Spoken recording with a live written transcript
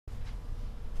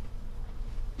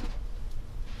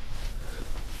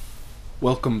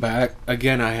Welcome back.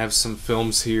 Again, I have some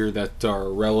films here that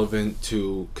are relevant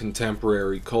to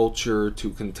contemporary culture, to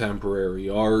contemporary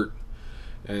art,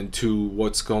 and to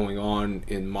what's going on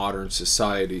in modern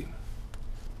society.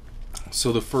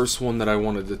 So the first one that I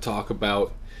wanted to talk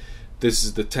about, this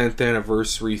is the 10th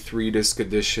anniversary 3-disc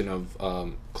edition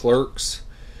of Clerks.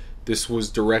 This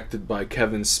was directed by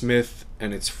Kevin Smith,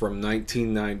 and it's from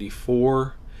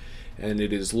 1994. And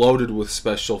it is loaded with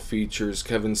special features.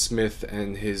 Kevin Smith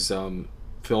and his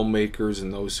filmmakers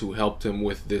and those who helped him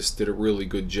with this did a really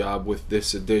good job with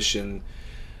this edition.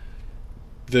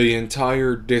 The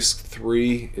entire disc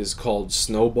 3 is called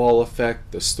Snowball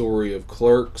Effect, the story of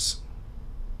Clerks.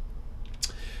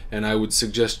 And I would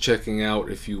suggest checking out,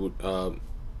 if you would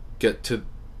get to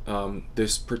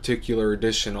this particular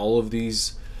edition, all of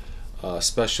these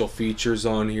special features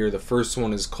on here. The first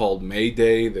one is called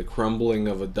Mayday, the crumbling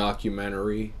of a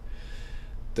documentary.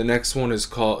 The next one is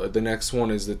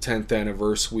the 10th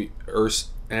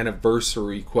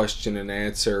anniversary question and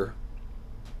answer.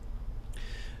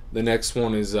 The next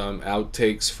one is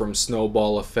outtakes from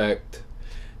Snowball Effect,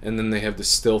 and then they have the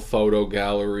still photo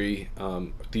gallery,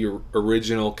 the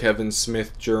original Kevin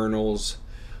Smith journals,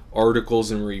 articles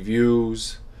and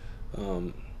reviews,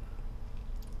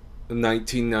 the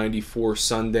 1994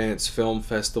 Sundance Film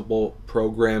Festival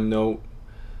program note,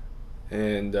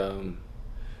 and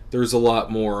there's a lot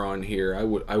more on here.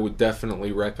 I would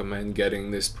definitely recommend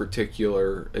getting this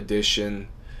particular edition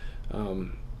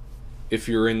if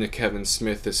you're into Kevin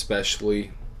Smith,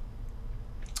 especially.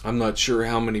 I'm not sure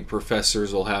how many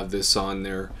professors will have this on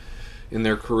in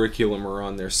their curriculum or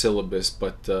on their syllabus,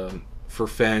 but for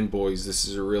fanboys, this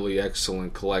is a really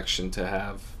excellent collection to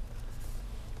have.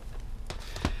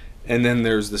 And then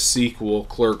there's the sequel,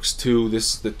 Clerks 2.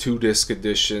 This is the 2-disc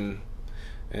edition,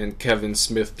 and Kevin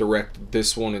Smith directed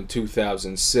this one in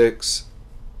 2006.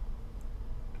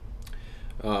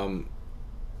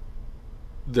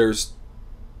 There's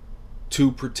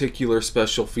two particular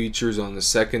special features on the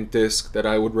second disc that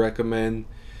I would recommend.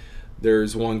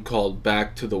 There's one called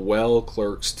Back to the Well,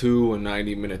 Clerks 2, a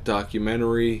 90-minute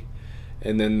documentary.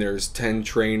 And then there's 10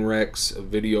 Train Wrecks, a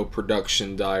video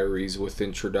production diaries with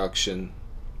introduction.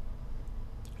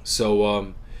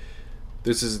 So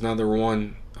this is another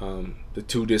one, the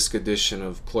 2-disc edition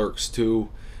of Clerks 2.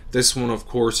 This one, of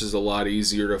course, is a lot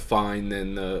easier to find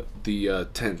than the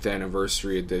 10th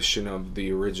anniversary edition of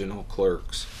the original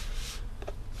Clerks.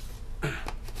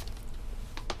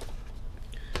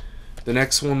 The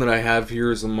next one that I have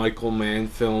here is a Michael Mann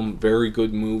film, very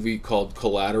good movie called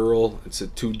Collateral. It's a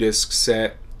 2-disc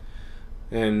set,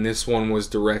 and this one was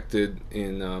directed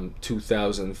in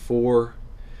 2004.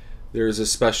 There's a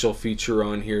special feature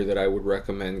on here that I would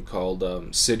recommend called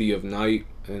City of Night,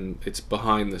 and it's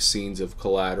behind the scenes of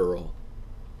Collateral.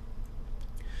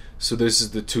 So this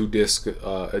is the 2-disc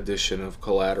edition of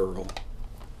Collateral.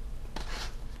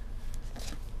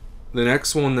 The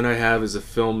next one that I have is a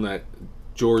film that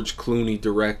George Clooney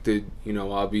directed. You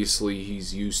know, obviously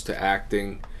he's used to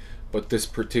acting, but this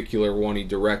particular one he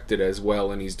directed as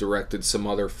well, and he's directed some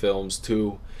other films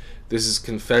too. This is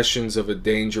Confessions of a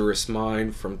Dangerous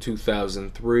Mind from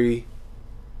 2003.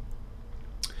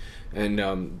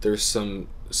 And there's some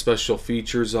special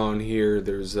features on here.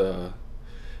 There's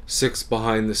 6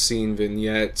 behind-the-scene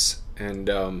vignettes, and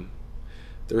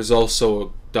there's also a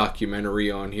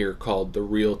documentary on here called The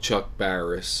Real Chuck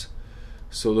Barris.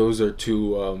 So those are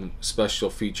 2 special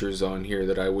features on here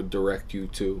that I would direct you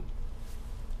to.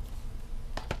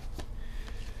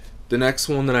 The next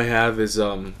one that I have is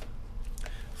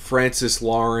Francis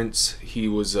Lawrence. He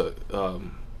was a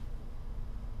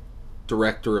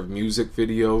director of music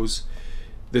videos.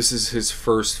 This is his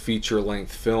first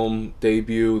feature-length film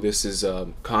debut. This is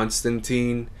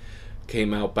Constantine.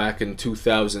 Came out back in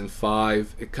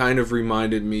 2005. It kind of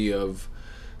reminded me of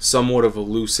somewhat of a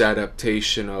loose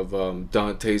adaptation of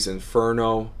Dante's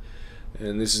Inferno.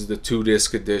 And this is the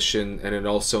 2-disc edition, and it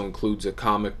also includes a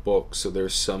comic book, so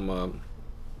there's some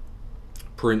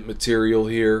print material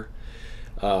here.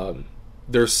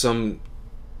 There's some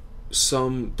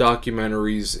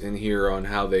documentaries in here on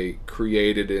how they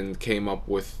created and came up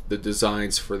with the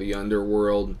designs for the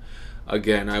underworld.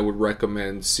 Again, I would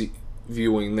recommend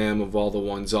viewing them of all the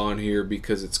ones on here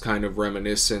because it's kind of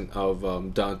reminiscent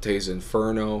of Dante's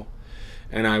Inferno.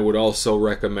 And I would also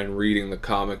recommend reading the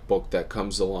comic book that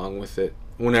comes along with it.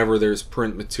 Whenever there's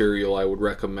print material, I would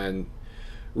recommend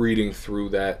reading through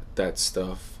that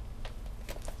stuff.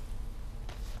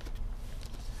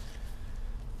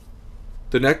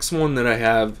 The next one that I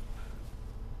have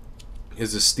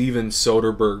is a Steven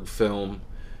Soderbergh film.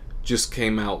 Just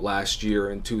came out last year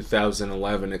in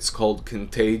 2011. It's called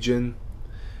Contagion.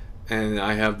 and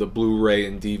I have the Blu-ray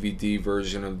and DVD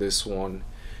version of this one.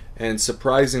 And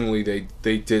surprisingly,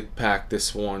 they did pack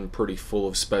this one pretty full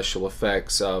of special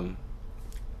effects.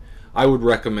 I would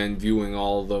recommend viewing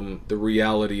all of them. The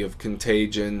Reality of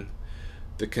Contagion,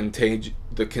 the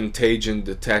Contagion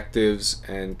Detectives,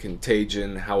 and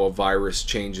Contagion: How a Virus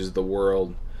Changes the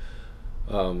World.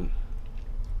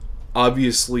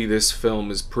 Obviously, this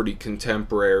film is pretty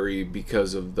contemporary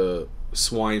because of the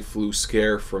swine flu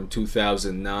scare from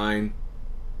 2009.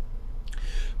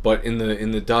 But in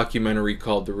the documentary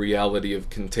called The Reality of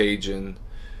Contagion,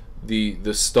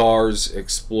 the stars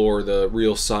explore the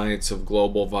real science of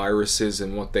global viruses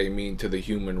and what they mean to the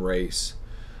human race.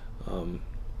 And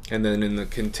then in the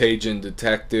Contagion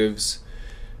Detectives,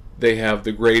 they have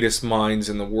the greatest minds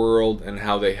in the world and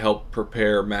how they helped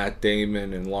prepare Matt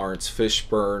Damon and Lawrence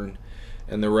Fishburne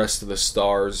and the rest of the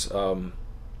stars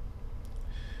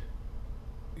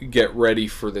get ready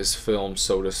for this film,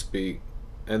 so to speak.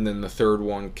 And then the third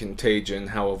one, Contagion: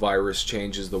 How a Virus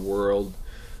Changes the World.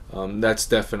 That's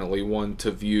definitely one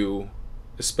to view,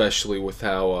 especially with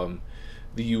how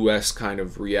the U.S. kind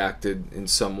of reacted in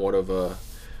somewhat of a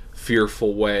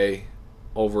fearful way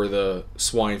over the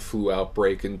swine flu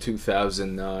outbreak in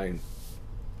 2009.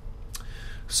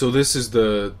 So this is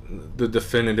the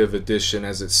definitive edition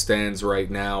as it stands right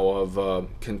now of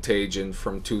Contagion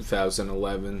from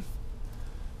 2011.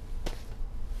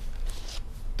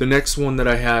 The next one that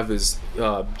I have is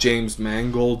James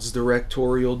Mangold's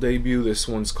directorial debut. This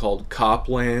one's called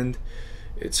Copland.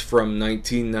 It's from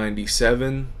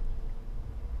 1997.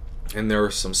 And there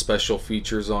are some special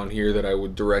features on here that I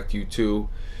would direct you to.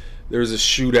 There's a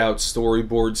shootout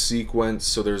storyboard sequence,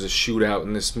 so there's a shootout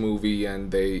in this movie,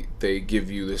 and they give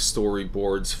you the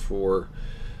storyboards for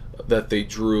that they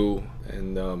drew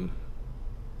and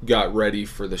got ready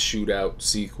for the shootout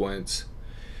sequence.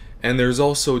 And there's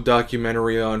also a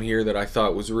documentary on here that I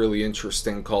thought was really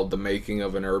interesting called The Making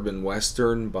of an Urban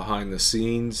Western, behind the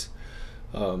scenes.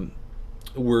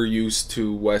 We're used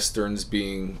to westerns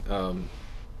being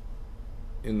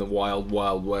in the wild,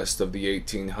 wild west of the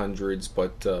 1800s,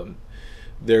 but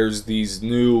there's these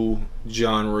new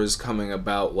genres coming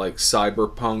about, like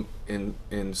cyberpunk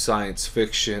in science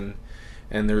fiction,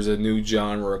 and there's a new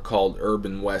genre called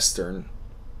urban western.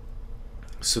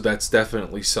 So that's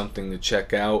definitely something to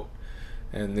check out.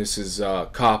 And this is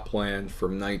Copland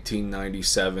from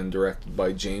 1997, directed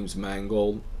by James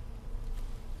Mangold.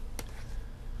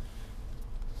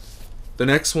 The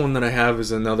next one that I have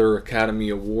is another Academy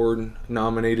Award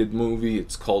nominated movie.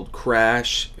 It's called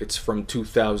Crash. It's from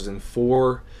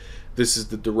 2004. This is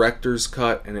the director's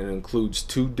cut, and it includes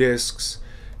 2 discs,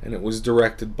 and it was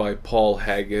directed by Paul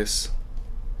Haggis.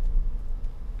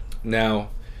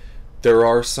 Now, there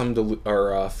are some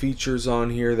features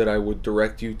on here that I would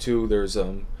direct you to. There's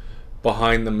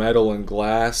Behind the Metal and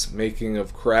Glass, Making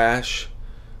of Crash.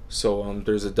 So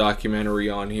there's a documentary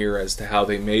on here as to how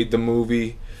they made the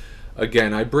movie.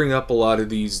 Again, I bring up a lot of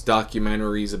these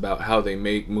documentaries about how they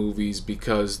make movies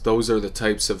because those are the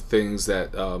types of things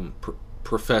that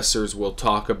professors will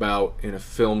talk about in a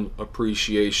film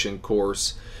appreciation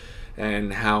course,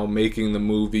 and how making the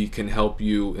movie can help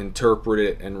you interpret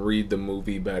it and read the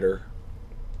movie better.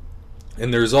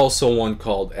 And there's also one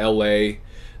called L.A.,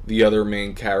 the other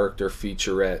main character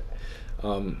featurette.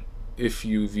 If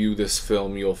you view this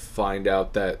film, you'll find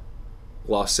out that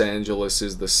Los Angeles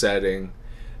is the setting,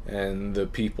 and the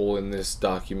people in this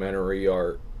documentary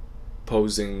are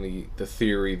posing the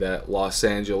theory that Los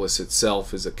Angeles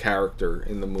itself is a character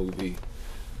in the movie.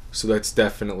 So that's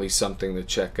definitely something to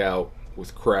check out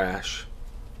with Crash.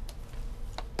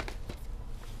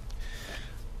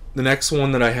 The next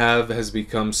one that I have has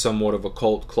become somewhat of a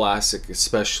cult classic,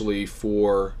 especially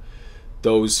for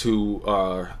those who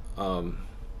are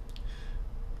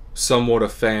somewhat a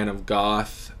fan of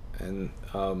goth and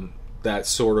that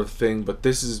sort of thing. But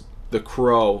this is The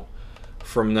Crow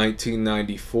from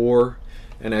 1994,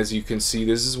 and as you can see,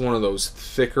 this is one of those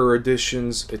thicker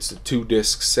editions. It's a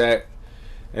 2-disc set,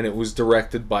 and it was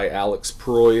directed by Alex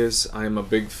Proyas. I am a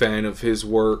big fan of his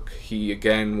work. He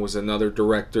again was another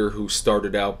director who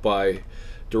started out by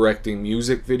directing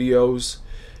music videos,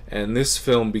 and this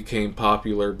film became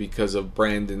popular because of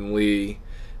Brandon Lee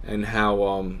and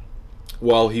how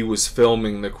while he was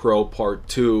filming The Crow Part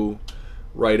 2,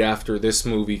 right after this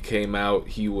movie came out,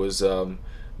 he was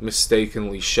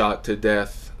mistakenly shot to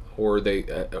death, or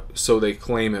so they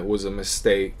claim it was a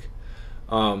mistake.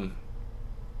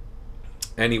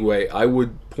 Anyway, I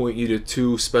would point you to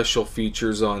 2 special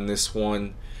features on this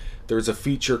one. There's a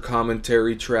feature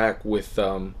commentary track with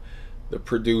the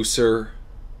producer,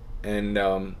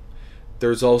 and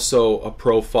There's also a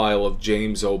profile of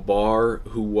James O'Barr,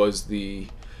 who was the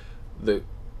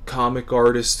comic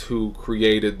artist who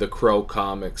created the Crow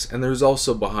comics. And there's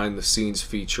also behind the scenes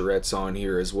featurettes on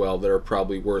here as well that are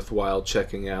probably worthwhile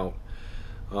checking out.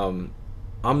 I'm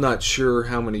not sure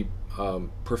how many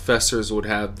professors would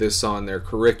have this on their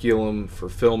curriculum for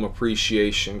film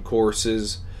appreciation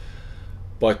courses,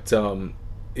 but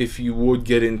if you would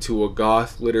get into a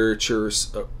goth literature,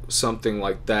 something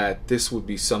like that, this would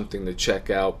be something to check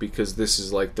out, because this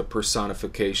is like the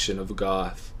personification of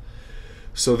goth.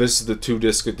 So this is the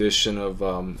 2-disc edition of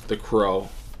The Crow.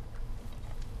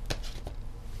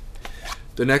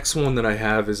 The next one that I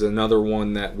have is another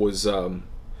one that was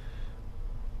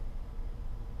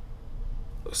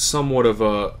somewhat of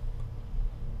a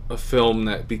film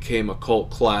that became a cult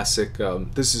classic.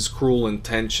 This is Cruel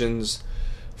Intentions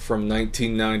from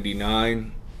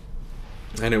 1999,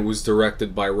 and it was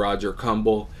directed by Roger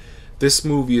Kumble. This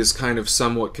movie is kind of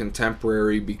somewhat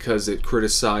contemporary because it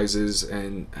criticizes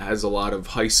and has a lot of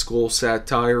high school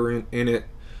satire in it,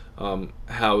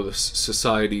 how the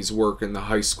societies work in the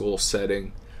high school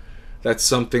setting. That's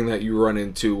something that you run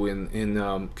into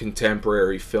in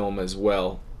contemporary film as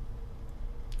well.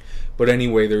 But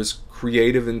anyway, there's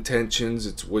Creative Intentions.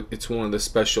 It's one of the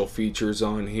special features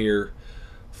on here.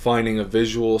 Finding a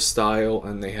Visual Style,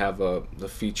 and they have the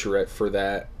featurette for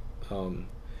that.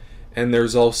 And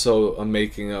there's also a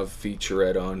making of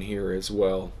featurette on here as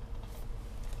well.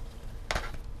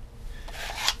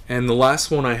 And the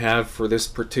last one I have for this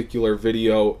particular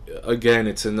video, again,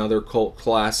 it's another cult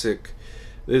classic.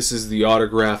 This is the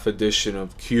autograph edition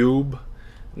of Cube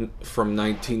from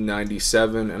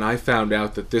 1997, and I found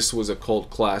out that this was a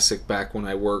cult classic back when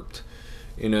I worked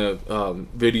in a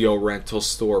video rental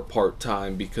store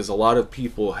part-time, because a lot of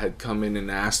people had come in and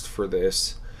asked for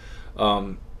this.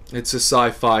 It's a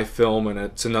sci-fi film, and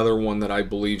it's another one that I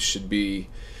believe should be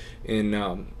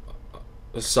in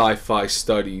sci-fi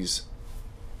studies.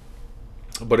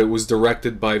 But it was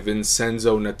directed by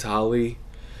Vincenzo Natali,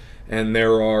 and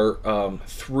there are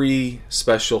 3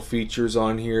 special features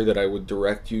on here that I would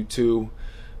direct you to.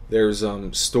 There's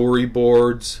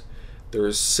storyboards,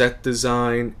 there's set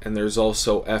design, and there's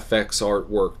also FX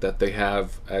artwork that they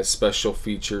have as special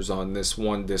features on this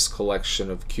 1-disc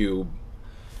collection of Cube.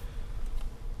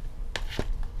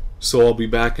 So I'll be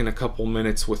back in a couple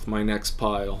minutes with my next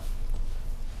pile.